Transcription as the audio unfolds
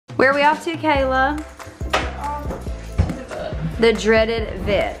Where are we off to, Kayla? The dreaded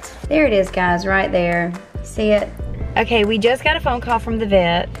vet. There it is, guys, right there. See it? Okay, we just got a phone call from the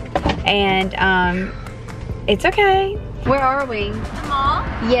vet, and it's okay. Where are we? The mall?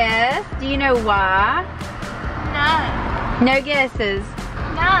 Yes. Do you know why? No. No guesses.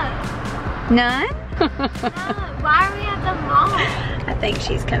 No. None? No. Why are we at the mall? I think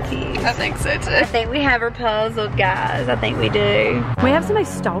she's confused. I think so too. I think we have her puzzled, guys. I think we do. We have somebody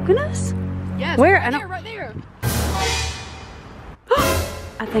stalking us? Yes. Where? Right there, right there.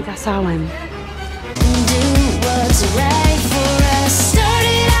 I think I saw him. Do what's right for us.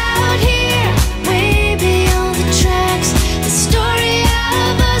 Started out here, way beyond the tracks. The story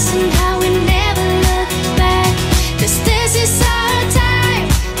of us and how we never look back. 'Cause this is our time,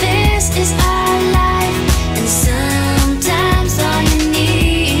 this is our life. And sometimes all you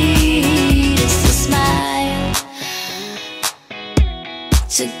need is to smile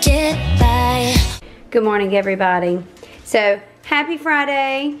to get by. Good morning, everybody. So, happy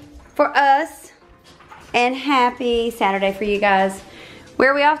Friday for us and happy Saturday for you guys.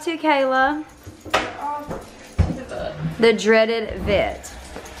 Where are we off to, Kayla? The dreaded vet.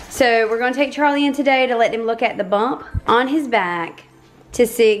 So we're going to take Charlie in today to let him look at the bump on his back to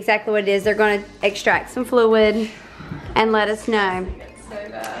see exactly what it is. They're going to extract some fluid and let us know. So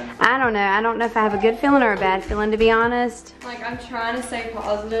bad. I don't know. I don't know if I have a good feeling or a bad feeling, to be honest. Like, I'm trying to stay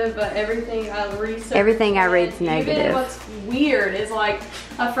positive, but everything I research. Everything I read is negative. Even what's weird is, like,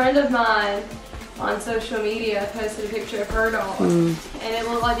 a friend of mine on social media posted a picture of her dog, and it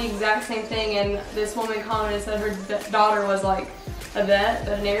looked like the exact same thing, and this woman commented said her daughter was like a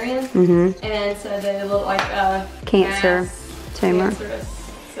veterinarian, and said that it looked like a Cancer tumor. Cancerous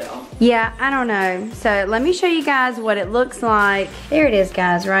cell. Yeah, I don't know. So let me show you guys what it looks like. There it is,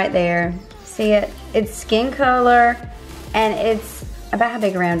 guys, right there. See it? It's skin color, and it's about how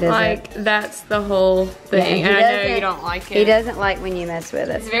big around is it? Like, that's the whole thing, Yeah, and I know you don't like it. He doesn't like when you mess with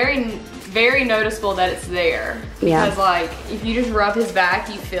It's it. very noticeable that it's there. Yeah. Because, like, if you just rub his back,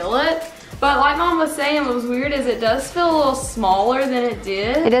 you feel it. But like Mom was saying, what was weird is it does feel a little smaller than it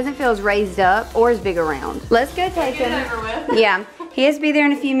did. It doesn't feel as raised up or as big around. Let's go take Get him. it over with. Yeah, he has to be there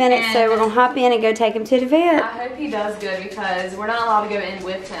in a few minutes, so we're gonna hop in and go take him to the vet. I hope he does good because we're not allowed to go in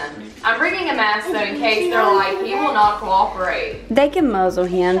with him. I'm bringing a mask though in case they're like, he will not cooperate. They can muzzle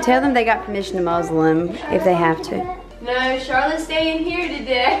him. Tell them they got permission to muzzle him if they have to. No, Charlotte's staying here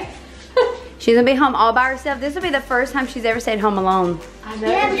today. She's gonna be home all by herself. This will be the first time she's ever stayed home alone. I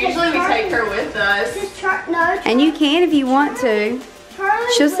know, usually we take her with us. And you can if you want to.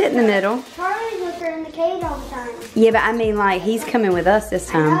 She'll sit in the middle. Charlie's with her in the cage all the time. Yeah, but I mean, like, he's coming with us this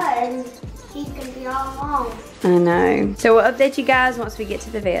time. And he's gonna be all alone. I know. So we'll update you guys once we get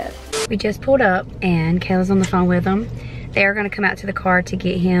to the vet. We just pulled up and Kayla's on the phone with them. They're gonna come out to the car to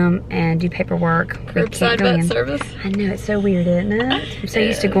get him and do paperwork. We can't Curbside go vet in. service. I know, it's so weird, isn't it? I'm so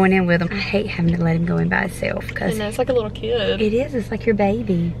used to going in with him. I hate having to let him go in by himself because it's like a little kid. it is, it's like your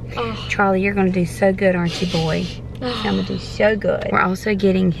baby. Oh. Charlie, you're gonna do so good, aren't you, boy? I'm gonna do so good. We're also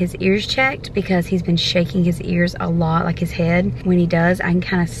getting his ears checked because he's been shaking his ears a lot, like his head. When he does, I can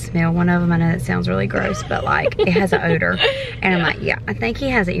kind of smell one of them. I know that sounds really gross, but like it has an odor. And I'm like, yeah, I think he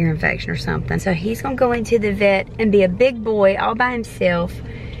has an ear infection or something. So he's gonna go into the vet and be a big boy all by himself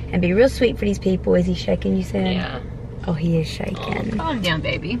and be real sweet for these people. Is he shaking, you said? Yeah. Oh, he is shaking. Calm down,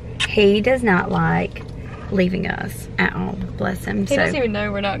 baby. He does not like leaving us at all, bless him. He doesn't even know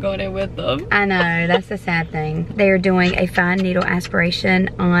we're not going in with them. I know, that's the sad thing. They are doing a fine needle aspiration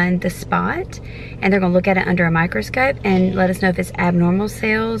on the spot, and they're gonna look at it under a microscope and let us know if it's abnormal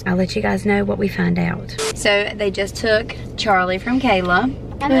cells. I'll let you guys know what we find out. So they just took Charlie from Kayla.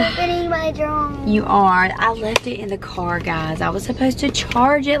 I'm not getting my drone. You are. I left it in the car, guys. I was supposed to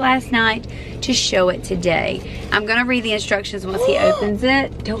charge it last night to show it today. I'm gonna read the instructions once he opens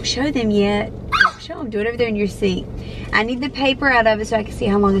it. Don't show them yet. Don't show them. Do it over there in your seat. I need the paper out of it so I can see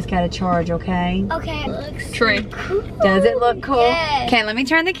how long it's got to charge, okay? Okay, it looks True. cool. Does it look cool? Yes. Okay, let me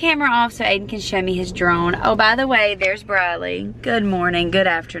turn the camera off so Aiden can show me his drone. Oh, by the way, there's Bryleigh. Good morning, good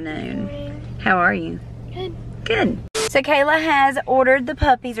afternoon. How are you? Good. Good. So Kayla has ordered the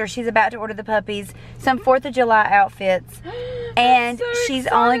puppies, or she's about to order the puppies, some 4th of July outfits. And so she's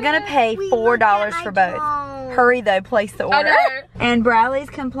only gonna pay $4 for both. Hurry though, place the order. And Bryleigh's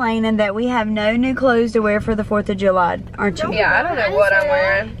complaining that we have no new clothes to wear for the 4th of July, aren't you? Yeah, I don't know what I'm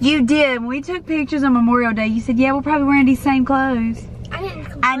wearing. You did. When we took pictures on Memorial Day, you said, yeah, we're probably wearing these same clothes. I didn't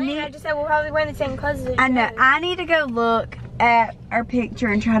complain. I just said we're probably wearing the same clothes as I know. I need to go look at our picture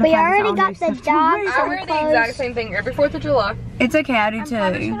and try to We find already all got new the stuff. dog I wear the exact same thing every 4th of July. It's okay, I do I'm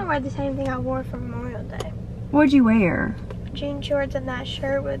probably too. gonna wear the same thing I wore for Memorial Day. What'd you wear? jean shorts and that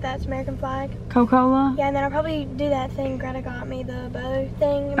shirt with that's American flag. Coca-Cola? Yeah, and then I'll probably do that thing Greta got me, the bow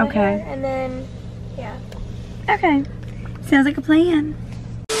thing in my hair, and then, yeah. Okay. Sounds like a plan.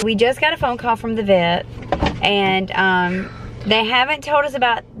 We just got a phone call from the vet, and they haven't told us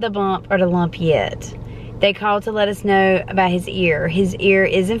about the bump or the lump yet. They called to let us know about his ear. His ear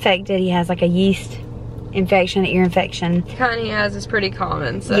is infected. He has like a yeast infection, ear infection. Kind he has is pretty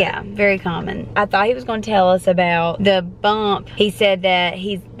common. So. Yeah, very common. I thought he was going to tell us about the bump. He said that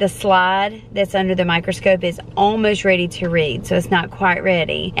the slide that's under the microscope is almost ready to read, so it's not quite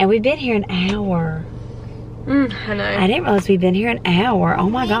ready. And we've been here an hour. I know. I didn't realize we've been here an hour. Oh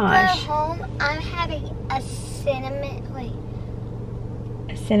my gosh. Go home, I'm having a Cinnamon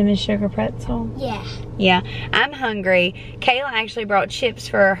sugar pretzel. Yeah. Yeah, I'm hungry. Kayla actually brought chips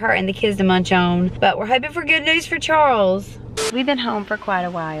for her and the kids to munch on, but we're hoping for good news for Charles. We've been home for quite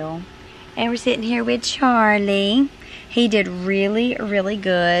a while, and we're sitting here with Charlie. He did really, really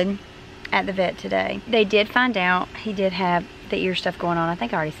good at the vet today. They did find out he did have the ear stuff going on. I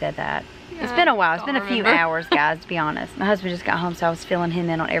think I already said that. Yeah, it's been a while. It's been a few hours, guys, to be honest. My husband just got home, so I was filling him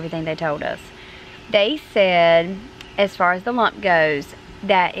in on everything they told us. They said, as far as the lump goes,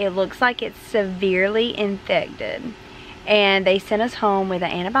 that it looks like it's severely infected, and they sent us home with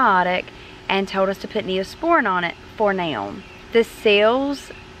an antibiotic and told us to put Neosporin on it for now. The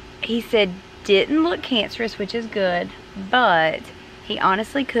cells, he said, didn't look cancerous, which is good, but he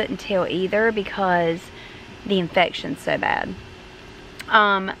honestly couldn't tell either because the infection's so bad.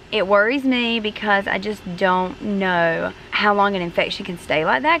 It worries me because I just don't know how long an infection can stay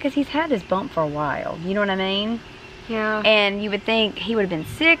like that, because he's had this bump for a while, you know what I mean? Yeah. And you would think he would have been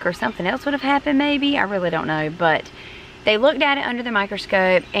sick or something else would have happened maybe. I really don't know. But they looked at it under the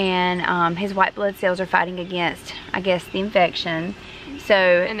microscope, and his white blood cells are fighting against, I guess, the infection. So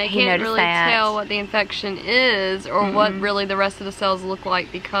and they can't really tell what the infection is or what really the rest of the cells look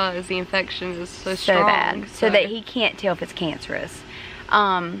like because the infection is so strong. Bad. So that he can't tell if it's cancerous.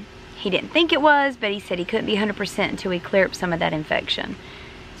 He didn't think it was, but he said he couldn't be 100% until he cleared up some of that infection.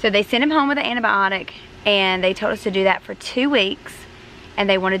 So they sent him home with an antibiotic, and they told us to do that for 2 weeks, and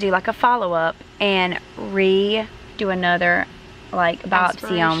they want to do like a follow-up and redo another like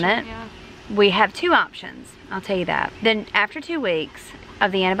biopsy on it. Yeah. We have 2 options, I'll tell you that. Then after 2 weeks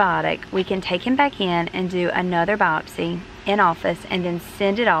of the antibiotic, we can take him back in and do another biopsy in office, and then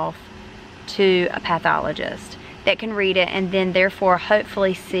send it off to a pathologist that can read it, and then therefore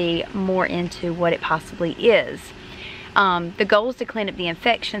hopefully see more into what it possibly is. The goal is to clean up the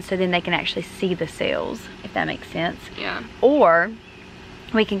infection so then they can actually see the cells, if that makes sense. Yeah. Or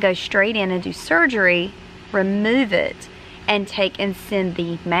we can go straight in and do surgery, remove it, and take and send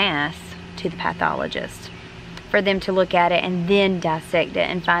the mass to the pathologist for them to look at it and then dissect it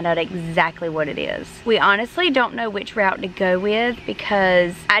and find out exactly what it is. We honestly don't know which route to go with,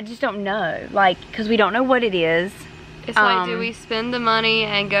 because I just don't know, like, because we don't know what it is. It's like, do we spend the money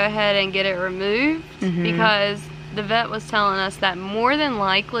and go ahead and get it removed? Because the vet was telling us that more than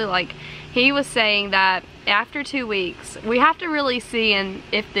likely, like, he was saying that after 2 weeks, we have to really see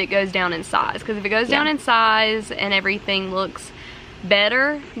if it goes down in size. Because if it goes down in size and everything looks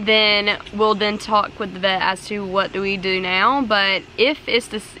better, then we'll then talk with the vet as to what do we do now. But if it's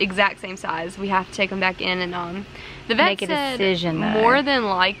the exact same size, we have to take them back in, and the vet make a said decision, though. More than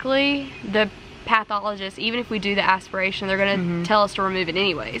likely the pathologist, even if we do the aspiration, they're going to tell us to remove it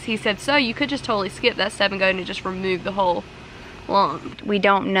anyways. He said, so you could just totally skip that step and go and just remove the whole lump. We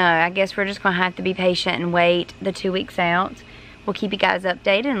don't know. I guess we're just going to have to be patient and wait the 2 weeks out. We'll keep you guys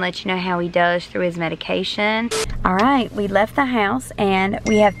updated and let you know how he does through his medication. All right, we left the house and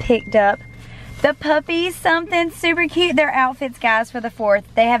we have picked up the puppies something super cute. Their outfits, guys, for the 4th.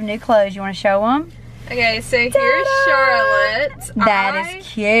 They have new clothes. You want to show them? Okay, so here's Charlotte. That is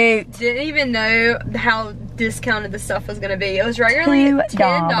cute. Didn't even know how discounted the stuff was gonna be. It was regularly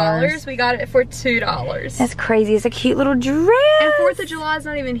 $10. We got it for $2. That's crazy. It's a cute little dress. And 4th of July is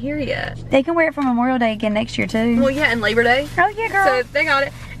not even here yet. They can wear it for Memorial Day again next year too. Well, yeah, and Labor Day. Oh yeah, girl. So they got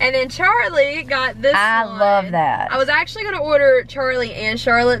it. And then Charlie got this I love that. I was actually gonna order Charlie and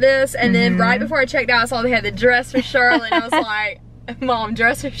Charlotte this, and then right before I checked out, I saw they had the dress for Charlotte, and I was like, Mom,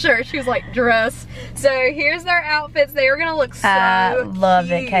 dress or shirt? She was like, dress. So here's their outfits. They are gonna look so I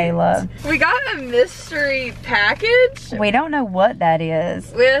love it, Kayla. We got a mystery package. We don't know what that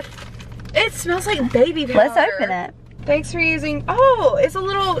is. It smells like baby powder. Let's open it. Thanks for using, oh, it's a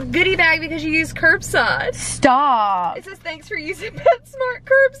little goodie bag because you use curbside. Stop. It says thanks for using PetSmart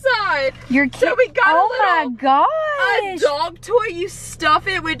curbside. You're kidding. So we got oh my gosh. A dog toy. You stuff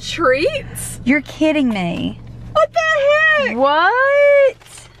it with treats. You're kidding me. What the heck?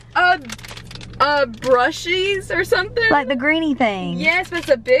 What? brushies or something. Like the greeny thing. Yes, but it's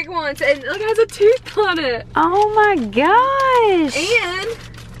a big one. And look, it has a tooth on it. Oh my gosh. And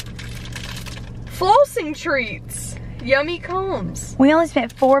flossing treats. Yummy combs. We only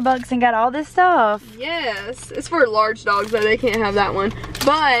spent $4 and got all this stuff. Yes. It's for large dogs, though. They can't have that one.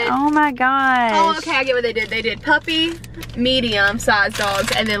 But... Oh my gosh. Oh, okay. I get what they did. They did puppy, medium-sized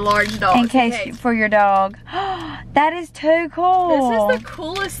dogs, and then large dogs. In case for your dog. That is too cool. This is the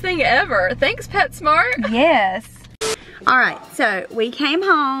coolest thing ever. Thanks, PetSmart. Yes. All right. So we came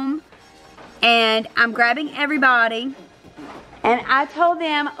home, and I'm grabbing everybody, and I told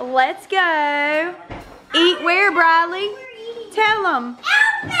them, let's go. Eat where, Bryleigh? Tell them.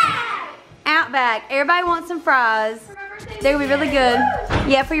 Outback! Outback. Everybody wants some fries. They're gonna be really good.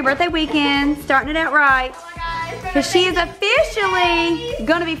 Yeah, for your birthday weekend. Starting it out right. Because she is officially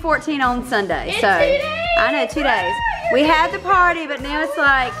gonna be 14 on Sunday. So, I know, 2 days. We had the party, but now it's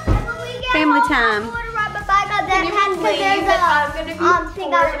like family time.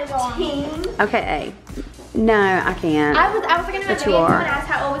 Okay, no, I can't. I was looking at my But you video are. and asked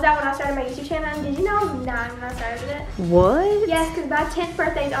how old was I when I started my YouTube channel. And did you know I was 9 when I started it? What? Yes, because my 10th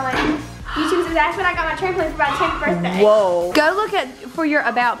birthday is on my YouTube. So that's when I got my trampoline for my 10th birthday. Whoa. Go look at for your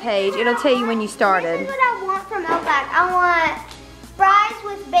about page. It'll tell you when you started. This is what I want from Outback. I want fries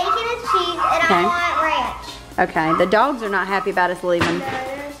with bacon and cheese, and Okay. I want ranch. Okay, the dogs are not happy about us leaving. No,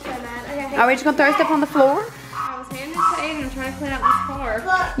 they're so mad. Okay, Are we just gonna throw stuff on the floor? I was handing it to Aiden. I'm trying to clean out this car.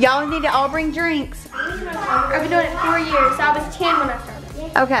 look, Y'all need to all bring drinks. I've been doing it 4 years, so I was 10 when I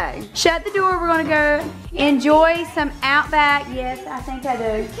started. Okay, shut the door. We're gonna go enjoy some Outback. Yes, I think I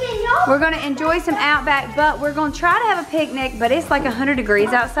do. We're gonna enjoy some Outback, but we're gonna try to have a picnic, but it's like 100 degrees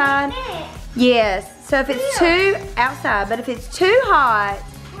outside. Yes, so if it's too outside, but if it's too hot,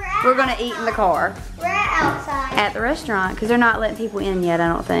 we're gonna eat in the car We're outside. at the restaurant because they're not letting people in yet, I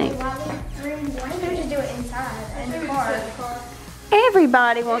don't think. Why don't we just do it inside in the car?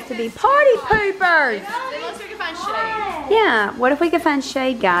 Everybody wants to be party poopers. Unless we can find shade. Yeah, what if we could find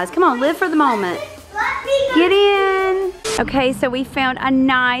shade, guys? Come on, live for the moment. Get in. Okay, so we found a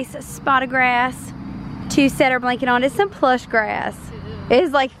nice spot of grass to set our blanket on. It's some plush grass.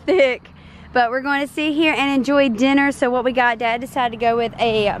 It's like thick. But we're going to sit here and enjoy dinner. So what we got, Dad decided to go with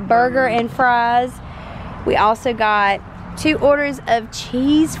a burger and fries. We also got 2 orders of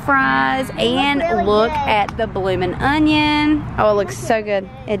cheese fries. And really look good. at the bloomin' onion. Oh, it looks so good.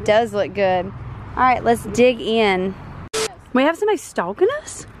 It does look good. All right, let's dig in. We have somebody stalking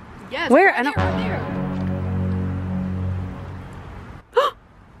us? Yes. Where? Right I don't. there, right there.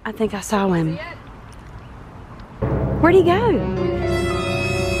 I think I saw him. Where'd he go?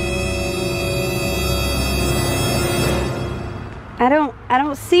 I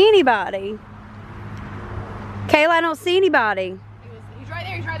don't see anybody. Kayla, I don't see anybody. He's right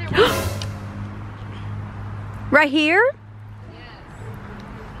there. He's right there. Right here?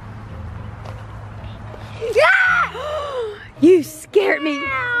 Yeah! You scared me.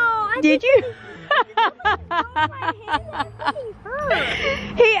 Did you?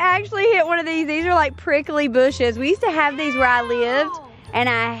 He actually hit one of these. These are like prickly bushes. We used to have these where I lived, and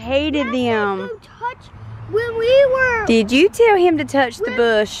I hated them. When we were Did you tell him to touch the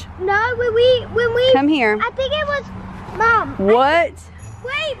bush? no, when we Come here. I think it was Mom. What?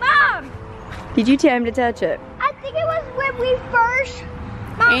 Wait, Mom. Did you tell him to touch it? I think it was when we first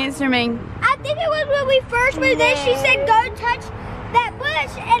Mom, Answer me. I think it was when we first moved there. She said go touch that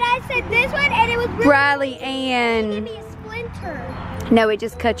bush, and I said this one, and it was really Bryleigh Give Ann. me a splinter. No, it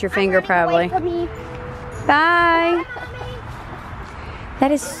just cut your finger probably. Wait for me. Bye.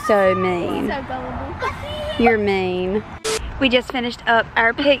 That is so mean. So gullible. You're mean. We just finished up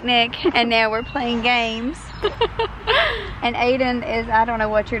our picnic and now we're playing games. And Aiden is, I don't know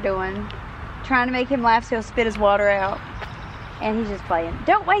what you're doing. Trying to make him laugh so he'll spit his water out. And he's just playing.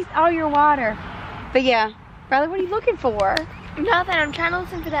 Don't waste all your water. But yeah, Bryleigh, what are you looking for? Nothing. I'm trying to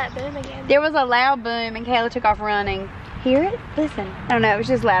listen to that boom again. There was a loud boom and Kayla took off running. Hear it? Listen. I don't know, it was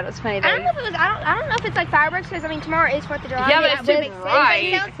just loud. It was funny though. I don't know if it was. I don't know if it's like fireworks because I mean tomorrow is 4th of July. Yeah, but it's it too makes sense, bright.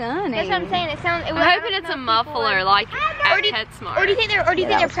 but it sounds- Sunny. That's what I'm saying. It sounds. It was, I'm hoping it's a muffler like Or at do you- PetSmart. Or do you think they're? Or do you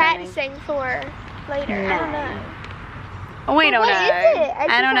Yeah, think that they're was funny. practicing for later? I don't know. We don't what know. is it? It I just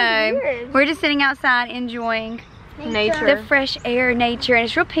don't sounds know. weird. We're just sitting outside enjoying Nature. the fresh air, nature, and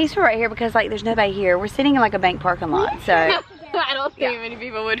it's real peaceful right here because like there's nobody here. We're sitting in like a bank parking lot, so I don't think many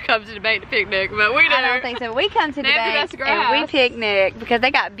people would come to debate the picnic, but we do. I don't think so. We come to the They have the bank best and we grass. picnic because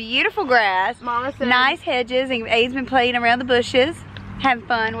they got beautiful grass, Mama said. nice hedges, and Abe's been playing around the bushes, having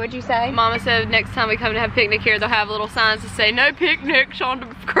fun. What'd you say? Mama said next time we come to have a picnic here, they'll have little signs to say no picnics on the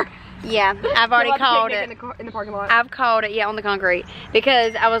grass. Yeah, I've already called it. In the parking lot. I've called it, yeah, on the concrete.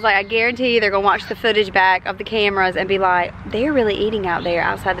 Because I was like, I guarantee you they're gonna watch the footage back of the cameras and be like, they're really eating out there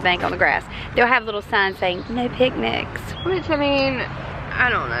outside the bank on the grass. They'll have little signs saying, no picnics. Which, I mean, I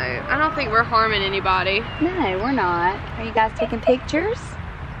don't know. I don't think we're harming anybody. No, we're not. Are you guys taking pictures?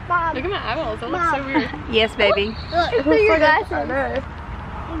 Mom. Look at my eyeballs. That looks so weird. Yes, baby. Look through your glasses. I know.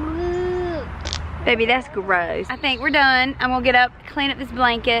 Baby, that's gross. I think we're done. I'm gonna get up, clean up this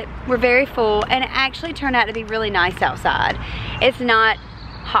blanket. We're very full, and it actually turned out to be really nice outside. It's not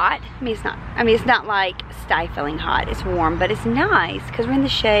hot. It's not like stifling hot. It's warm, but it's nice because we're in the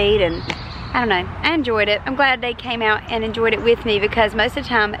shade, and I don't know. I enjoyed it. I'm glad they came out and enjoyed it with me because most of the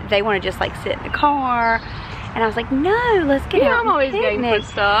time they want to just like sit in the car. And I was like, no, let's get out I'm always picnic. game for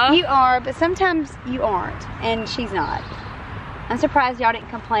stuff. You are, but sometimes you aren't, and she's not. I'm surprised y'all didn't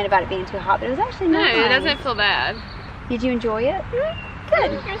complain about it being too hot, but it was actually nice. No, it doesn't feel bad. Did you enjoy it? Good.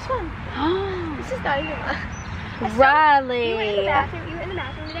 It was fun. This is not even Bryleigh. You went in the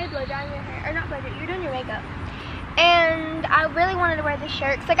bathroom today, blow drying your hair. Or not blow drying, you were doing your makeup. And I really wanted to wear this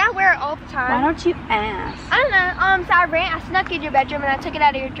shirt because like I wear it all the time. Why don't you ask? I don't know. So I snuck in your bedroom and I took it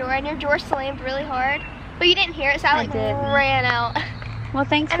out of your drawer, and your drawer slammed really hard. But you didn't hear it, so I like ran out. Well,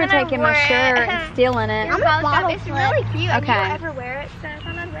 thanks And for then I taking my wore shirt it. and stealing it. Your college stuff, it's really cute. And Okay. you don't ever wear it, so I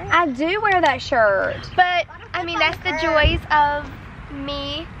thought I'd wear it. I do wear that shirt. But I mean, that's the joys of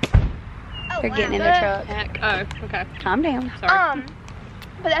me. You're getting in the truck. Heck. Oh, okay. Calm down. Sorry.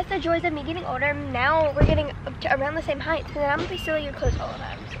 But that's the joys of me getting older. Now we're getting up to around the same height, so then I'm gonna be stealing your clothes all the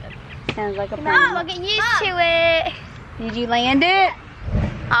time. So. Sounds like a Mom, plan. we'll get used to it. Did you land it?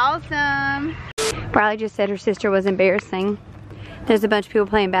 Awesome. Bryleigh just said her sister was embarrassing. There's a bunch of people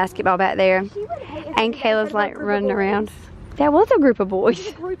playing basketball back there. And Kayla's like running around. That was a group of boys.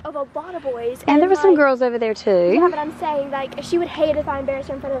 A group of a lot of boys. And there were some like, girls over there too. Yeah, but I'm saying, like, she would hate if I embarrassed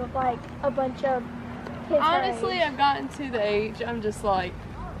her in front of, like, a bunch of kids. Honestly, I've gotten to the age, I'm just like...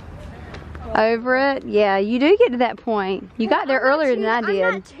 Over it? Yeah, you do get to that point. You got there earlier than I did.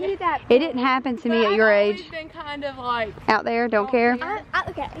 I'm not to that It didn't happen to me at your I've age. always been kind of like... Out there, don't care.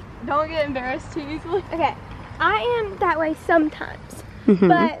 Okay. Don't get embarrassed too easily. Okay. I am that way sometimes. Mhm.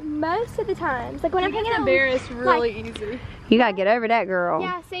 But most of the times, like when I'm hanging out embarrassed really easy. You gotta get over that, girl.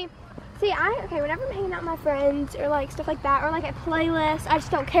 Yeah, see, whenever I'm hanging out with my friends or like stuff like that, or like at playlists, I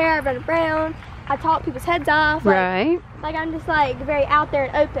just don't care. I run around, I talk people's heads off. Like, Right. Like I'm just like very out there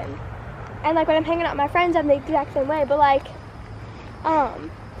and open. And like when I'm hanging out with my friends, I'm the exact same way. But like,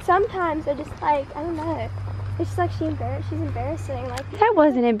 sometimes I just like, I don't know. It's just like she's embarrassing. Like That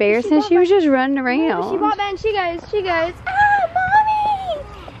wasn't embarrassing. She was just running around. she walked by and she goes, ah,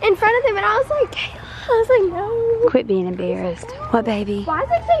 mommy, in front of him, and I was like, Kayla. I was like, no. Quit being embarrassed. What, baby? Why is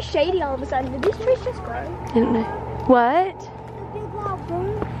it so shady all of a sudden? Did these trees just grow? I don't know. What? A big loud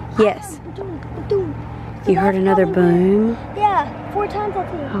boom. Yes. Ba-doom. You heard another boom? Yeah, 4 times I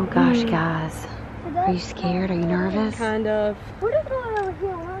think. Oh gosh, guys. Are you scared? Are you nervous? Kind of. We're just going over here.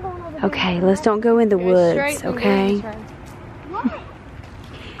 We're not going over there. Okay, let's don't go in the woods, Straight and okay? go turn.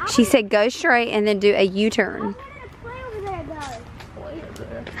 What? She said go straight and then do a U-turn. I'm gonna play over there,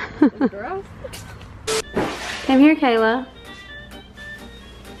 guys. Come here, Kayla.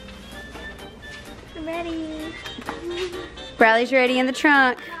 I'm ready. Bryleigh's ready in the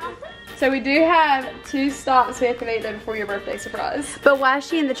trunk. So we do have 2 stops we have to make though before your birthday surprise. But why is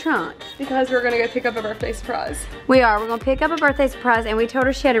she in the trunk? Because we're gonna go pick up a birthday surprise. We are. We're going to pick up a birthday surprise, and we told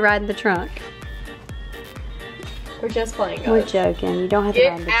her she had to ride in the trunk. We're just playing, guys. We're joking. You don't have to Get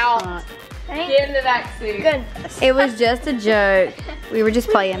ride in the out. trunk. Get in the back seat. Good. It was just a joke. We were just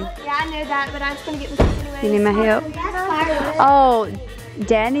playing. Yeah, I know that, but I'm just gonna get this anyway. You need my help? Fireworks. Oh,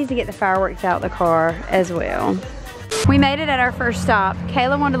 Dad needs to get the fireworks out of the car as well. We made it at our first stop.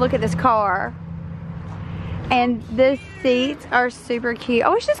 Kayla wanted to look at this car. And the seats are super cute.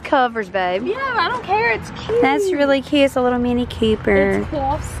 Oh, it's just covers, babe. Yeah, I don't care. It's cute. That's really cute. It's a little Mini Cooper. It's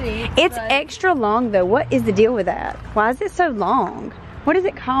cloth seats. It's but- extra long though. What is the deal with that? Why is it so long? What is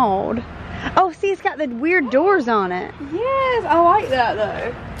it called? Oh, see, it's got the weird doors on it. Yes, I like that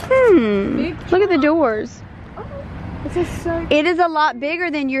though. Look at the doors. This is so. It is a lot bigger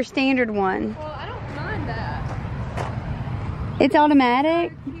than your standard one. Well, I don't mind that. It's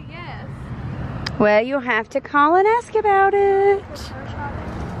automatic. Yes. Well, you'll have to call and ask about it.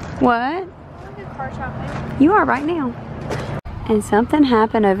 What? Car shopping. You are right now. And something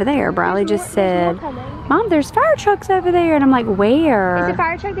happened over there. Bryleigh just said, Mom, there's fire trucks over there. And I'm like, where? There's a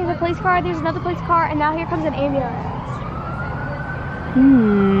fire truck, there's a police car, there's another police car, and now here comes an ambulance.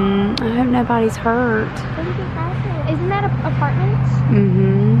 I hope nobody's hurt. What is it? Isn't that apartments?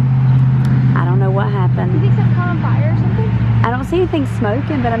 I don't know what You happened. think something caught on fire or something? I don't see anything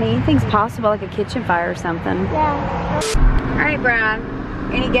smoking, but I mean, anything's possible, like a kitchen fire or something. Yeah. All right, Brian.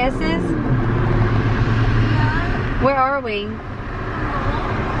 Any guesses? Where are we?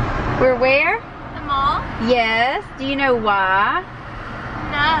 We're where? The mall? Yes. Do you know why?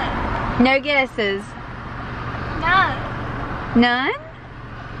 No. No guesses. No. None?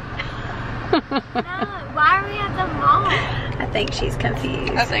 No. Why are we at the mall? I think she's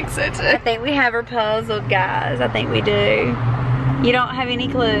confused. I think so too. I think we have her puzzled, guys. I think we do. You don't have any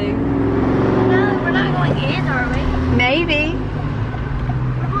clue? No, we're not going in, are we? Maybe.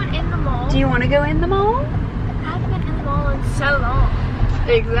 We're going in the mall. Do you want to go in the mall? I haven't been in the mall in so long.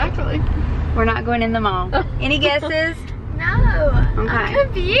 Exactly. We're not going in the mall. Any guesses? No. Okay. I'm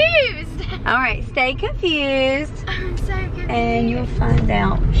confused. All right, stay confused. I'm so confused. And you'll find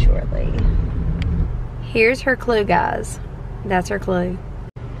out shortly. Here's her clue, guys. That's her clue.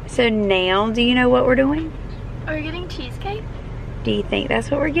 So now, do you know what we're doing? Are we getting cheesecake? Do you think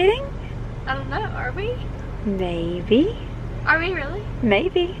that's what we're getting? I don't know. Are we? Maybe. Are we really?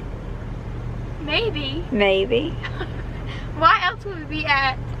 Maybe. Maybe. Maybe. Why else would we be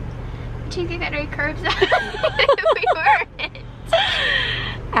at Cheesecake Factory curbside if we weren't?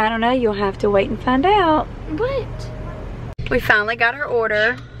 I don't know. You'll have to wait and find out. What? We finally got our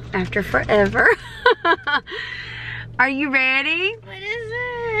order after forever. Are you ready? What is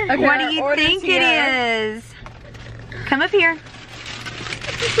it? Okay, What do our you order's think here. it is? Come up here.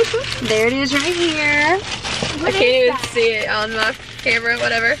 There it is right here. I can't even see it on my camera,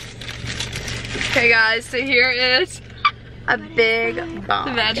 whatever. Okay guys, so here is A big the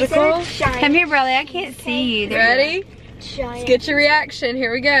bomb. magical. Come here, Bryleigh. I can't see you. There you Ready? Giant. Get your reaction,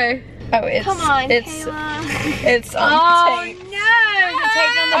 here we go. Oh, it's Come on, it's Kayla. it's on tape. no! The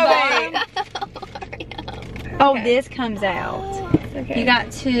tape on the bottom. Oh, this comes out. Okay. You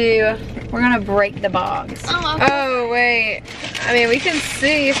got to. We're gonna break the box. Oh, okay. Oh wait, I mean we can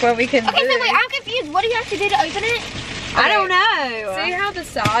see what we can do. Okay, so wait, I'm confused. What do you have to do to open it? I don't know. See how the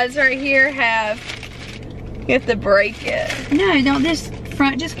sides right here have, you have to break it. No, don't this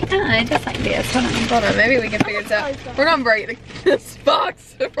front just just like this. Hold on. Hold on, maybe we can figure this out. We're gonna break this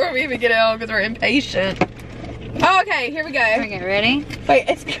box before we even get it out because we're impatient. Oh, okay, here we go. Okay, ready? Wait,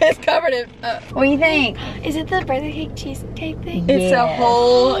 it's covered in, What do you think? Is it the birthday cake cheesecake thing? it's a Yes.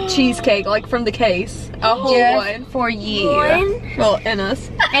 whole cheesecake, like from the case. A whole Just one. for you. One? Well, in us.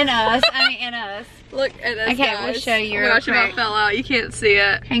 And us. I mean, and us. Look at us, Okay, guys. we'll show you Oh real my gosh, it about quick. fell out. You can't see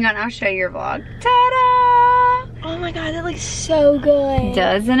it. Hang on, I'll show you your vlog. Ta-da! Oh my god, that looks so good.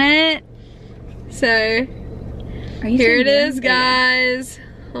 Doesn't it? So, Are you here it seeing is, this? guys.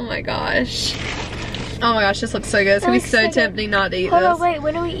 Oh my gosh. Oh my gosh, this looks so good. It's gonna be That looks so so good. tempting not to eat Hold this. on, wait,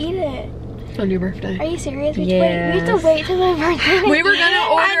 when do we eat it? On your birthday. Are you serious? We Yes. have to wait till my birthday. We were gonna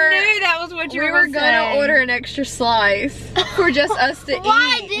order. I knew that was what you We were were gonna order an extra slice for just us to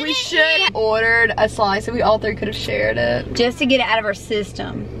Why eat. didn't We you should have ordered a slice and we all three could have shared it. Just to get it out of our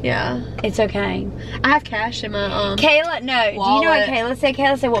system. Yeah. It's okay. I have cash in my Kayla, no. Do you know what Wallet. Kayla said?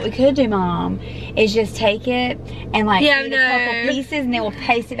 Kayla said what we could do, Mom, is just take it and like Yeah, eat no. a couple pieces and then we'll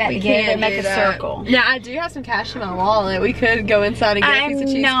paste it back we together can't and make do a that. circle. Now I do have some cash in my wallet. We could go inside and get a piece of I'm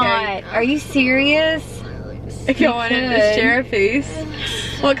cheesecake. not. Are you serious? If you wanted to could. share a piece.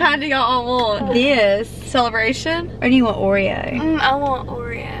 What kind do y'all all want? This. Celebration? Or do you want Oreo? I want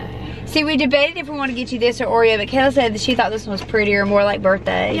Oreo. See, we debated if we want to get you this or Oreo, but Kayla said that she thought this one was prettier, more like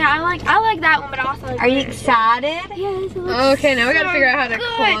birthday. Yeah, I like that one, but I also like Are you Oreo. excited? Yes, it looks Okay, now we gotta so figure out how to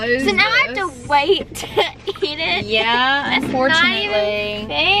good. close So now I have this. to wait to eat it. Yeah, That's unfortunately. not even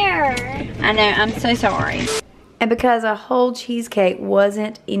fair. I know, I'm so sorry. And because a whole cheesecake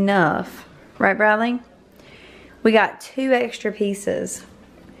wasn't enough, right, Bryleigh? We got 2 extra pieces.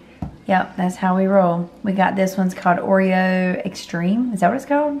 Yep, that's how we roll. We got this one's called Oreo Extreme. Is that what it's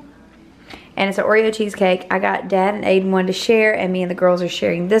called? And it's an Oreo cheesecake. I got Dad and Aiden one to share, and me and the girls are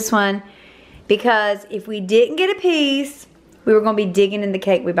sharing this one. Because if we didn't get a piece, we were going to be digging in the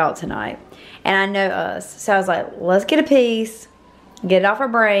cake we bought tonight. And I know us. So I was like, let's get a piece, get it off our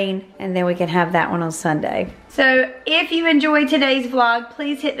brain, and then we can have that one on Sunday. So if you enjoyed today's vlog,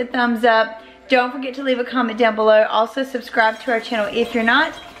 please hit the thumbs up. Don't forget to leave a comment down below. Also subscribe to our channel if you're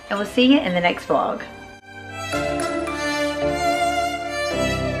not, and we'll see you in the next vlog.